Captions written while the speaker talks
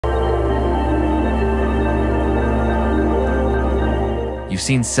You've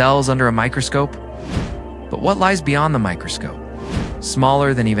seen cells under a microscope? But what lies beyond the microscope?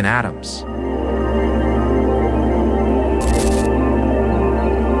 Smaller than even atoms.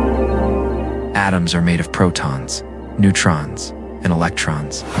 Atoms are made of protons, neutrons, and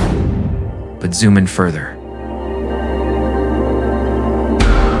electrons. But zoom in further.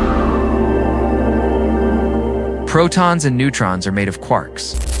 Protons and neutrons are made of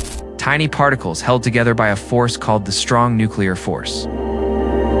quarks, tiny particles held together by a force called the strong nuclear force.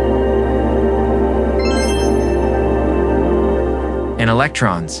 And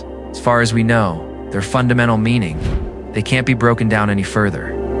electrons, as far as we know, their fundamental meaning, they can't be broken down any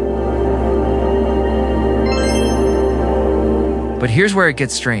further. But here's where it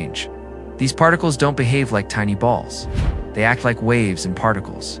gets strange. These particles don't behave like tiny balls. They act like waves and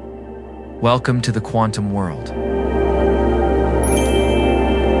particles. Welcome to the quantum world.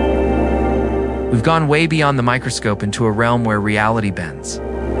 We've gone way beyond the microscope into a realm where reality bends.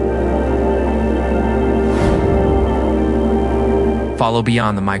 Follow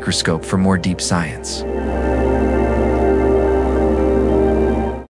beyond the microscope for more deep science.